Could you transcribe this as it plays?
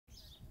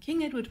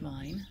King Edward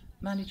Mine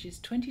manages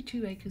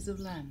 22 acres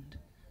of land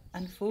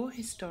and 4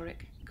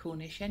 historic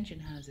Cornish engine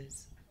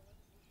houses.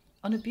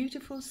 On a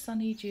beautiful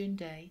sunny June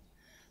day,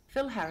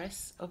 Phil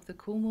Harris of the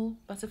Cornwall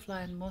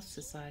Butterfly and Moth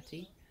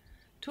Society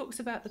talks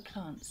about the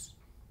plants,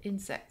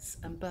 insects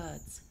and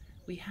birds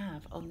we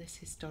have on this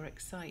historic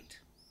site.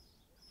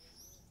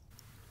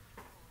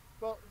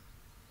 Well,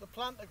 the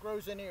plant that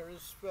grows in here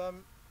is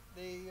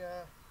the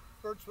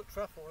bird's foot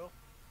trefoil.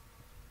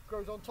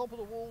 Grows on top of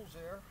the walls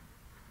here,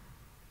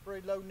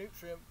 very low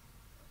nutrient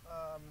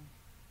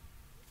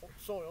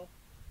soil,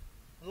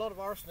 a lot of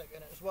arsenic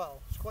in it as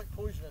well. It's quite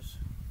poisonous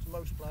to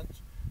most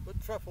plants, but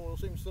trefoil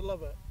seems to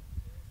love it.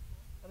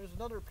 And there's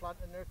another plant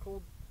in there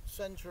called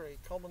century,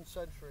 common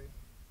century.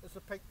 There's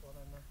a pink one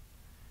in there.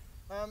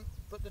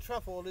 But the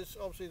trefoil is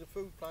obviously the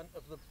food plant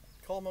of the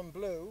common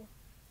blue.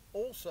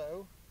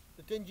 Also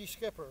the dingy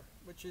skipper,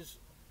 which is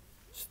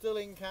still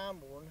in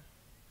Camborne,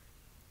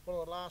 one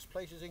of the last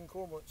places in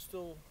Cornwall it's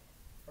still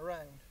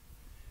around.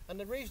 And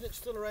the reason it's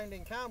still around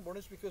in Camborne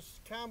is because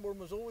Camborne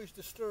was always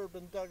disturbed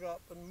and dug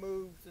up and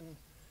moved and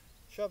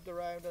shoved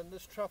around, and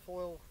this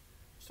trefoil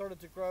started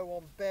to grow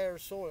on bare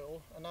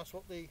soil, and that's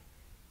what the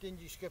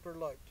dingy skipper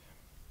liked.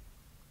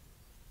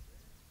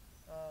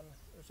 And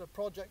there's a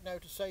project now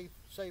to save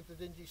the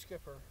dingy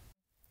skipper.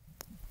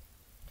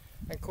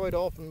 And quite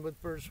often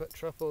with bird's foot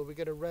trefoil we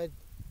get a red,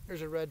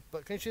 there's a red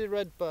bud. Can you see the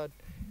red bud?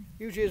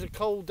 Usually it's a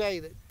cold day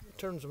that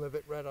turns them a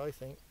bit red, I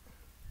think.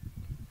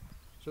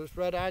 So it's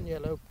red and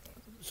yellow.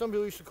 Some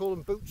people used to call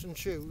them boots and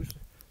shoes.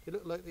 They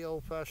look like the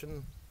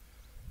old-fashioned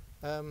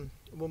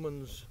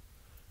woman's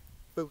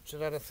boots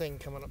that had a thing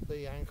coming up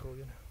the ankle,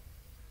 you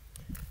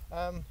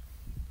know.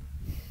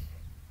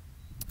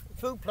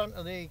 Food plant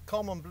of the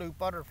common blue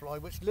butterfly,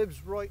 which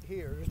lives right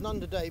here. There's none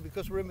today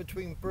because we're in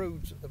between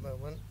broods at the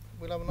moment.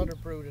 We'll have another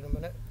brood in a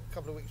minute, a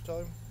couple of weeks'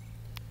 time.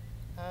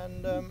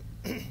 And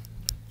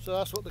so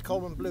that's what the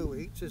common blue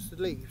eats, is the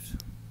leaves,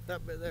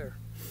 that bit there.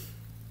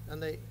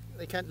 And they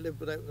can't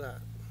live without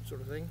that sort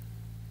of thing.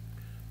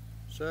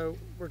 So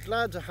we're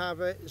glad to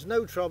have it. It's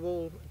no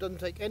trouble, it doesn't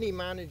take any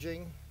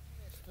managing.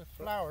 It's the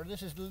flower,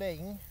 this is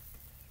ling.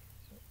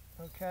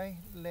 Okay,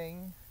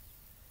 ling.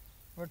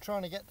 We're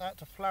trying to get that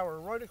to flower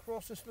right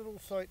across this little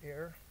site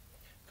here,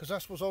 because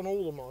that's what's on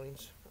all the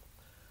mines.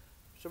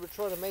 So we're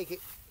trying to make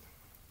it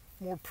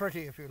more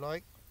pretty, if you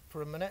like,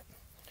 for a minute.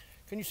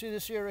 Can you see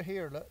this area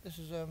here? Look, this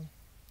is a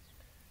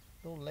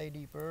little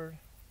ladybird.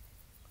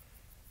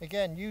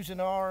 Again,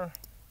 using our,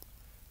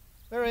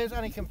 there it is,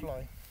 and it can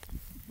fly.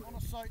 On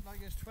a site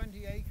like this,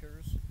 20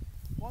 acres,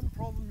 one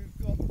problem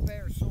you've got with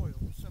bare soil,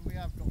 so we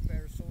have got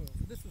bare soil,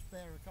 so this was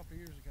bare a couple of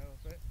years ago,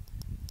 but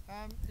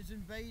is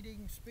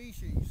invading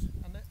species,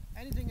 and that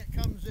anything that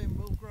comes in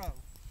will grow.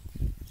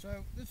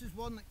 So this is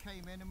one that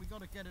came in, and we've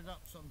got to get it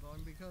up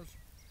sometime because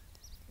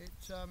it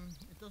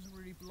doesn't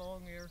really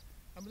belong here.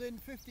 And within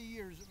 50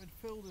 years it would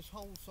fill this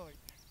whole site,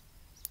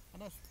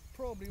 and that's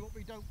probably what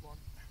we don't want.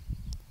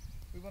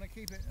 We want to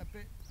keep it a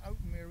bit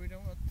open here, we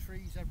don't want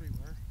trees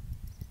everywhere.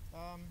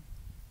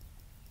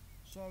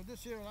 So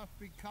this here will have to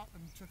be cut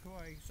and took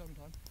away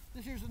sometime.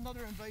 This here's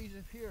another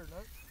invasive here,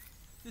 look.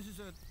 This is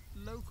a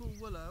local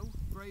willow,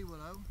 grey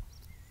willow,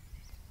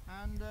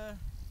 and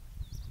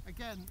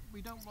again we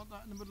don't want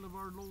that in the middle of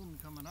our lawn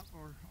coming up,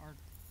 or our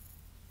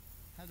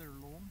heather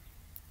lawn.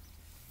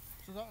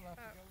 So that'll have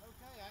to go.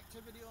 Okay,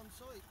 activity on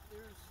site.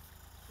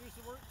 Here's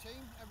the work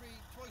team every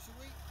twice a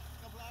week,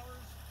 a couple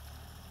hours.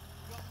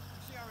 You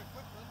see our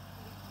equipment.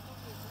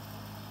 Lovely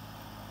equipment.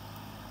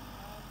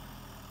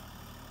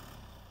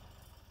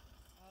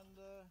 And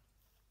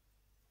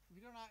if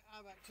you don't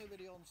have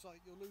activity on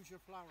site, you'll lose your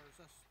flowers.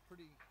 That's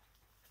pretty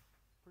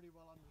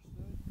well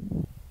understood.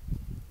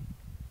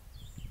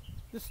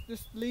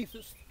 This leaf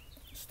that's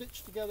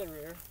stitched together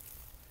here,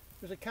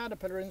 there's a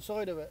caterpillar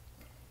inside of it.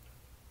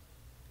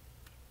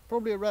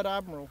 Probably a red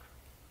admiral.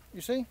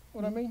 You see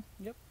what I mean?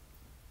 Yep.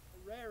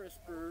 The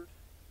rarest bird,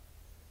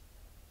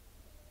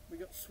 we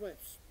got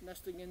swifts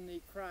nesting in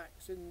the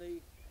cracks in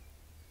the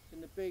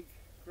big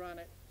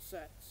granite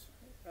sets,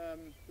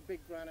 the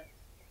big granite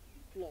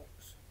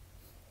blocks,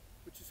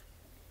 which is,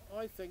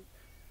 I think,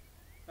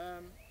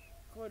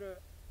 quite a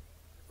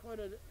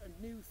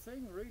new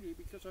thing really,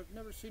 because I've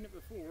never seen it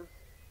before.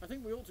 I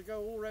think we ought to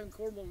go all around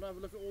Cornwall and have a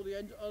look at all the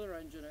other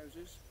engine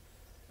houses,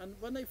 and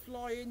when they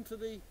fly into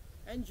the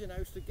engine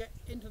house to get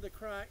into the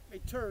crack, they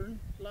turn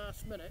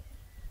last minute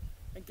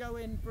and go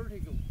in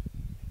vertical.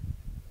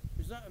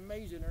 Is that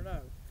amazing or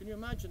no? Can you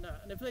imagine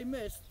that? And if they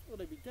missed, well,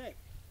 they'd be dead.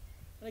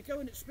 And they go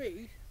in at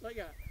speed like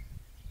that.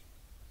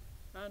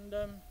 And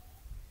I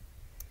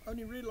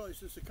only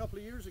realised this a couple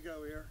of years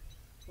ago here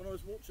when I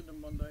was watching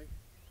them one day,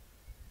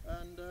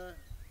 and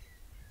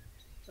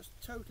that's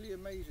totally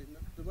amazing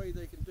the way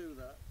they can do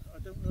that. I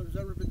don't know if it's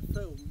ever been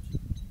filmed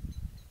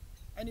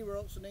anywhere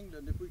else in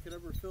England, if we could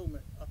ever film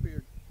it up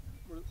here,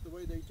 the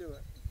way they do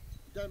it,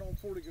 down on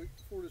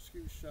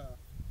Fortescue Shaft.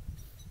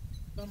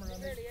 Summer, It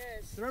really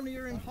is. they're only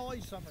here in high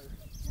summer.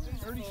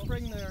 Early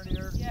spring they're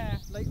here, Yeah.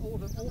 late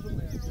autumn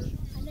they're here.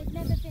 And they've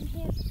never been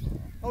here before.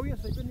 Oh yes,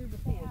 they've been here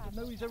before, but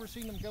nobody's ever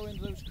seen them go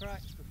into those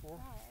cracks before.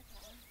 Right,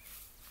 okay.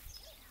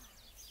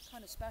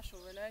 Kind of special,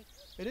 really.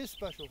 It is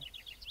special.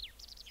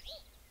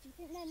 Do you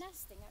think they're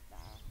nesting up there?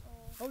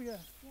 Or... Oh yeah,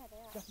 Yeah, they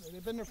are. definitely.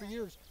 They've been there for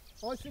years.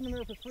 I've seen them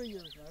here for 3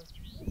 years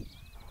now.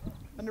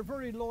 And they're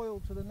very loyal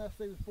to the nest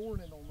they was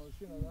born in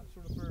almost, you know, that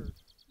sort of bird.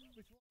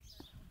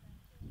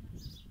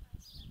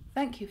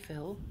 Thank you,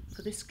 Phil,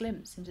 for this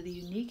glimpse into the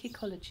unique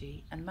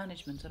ecology and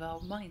management of our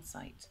mine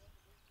site.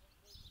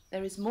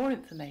 There is more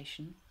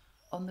information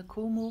on the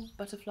Cornwall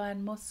Butterfly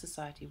and Moth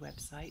Society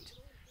website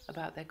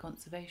about their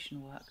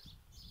conservation work.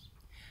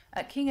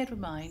 At King Edward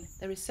Mine,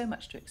 there is so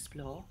much to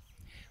explore.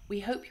 We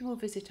hope you will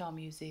visit our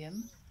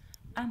museum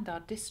and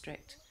our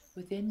district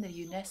within the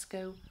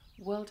UNESCO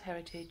World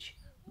Heritage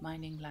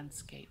Mining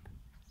Landscape.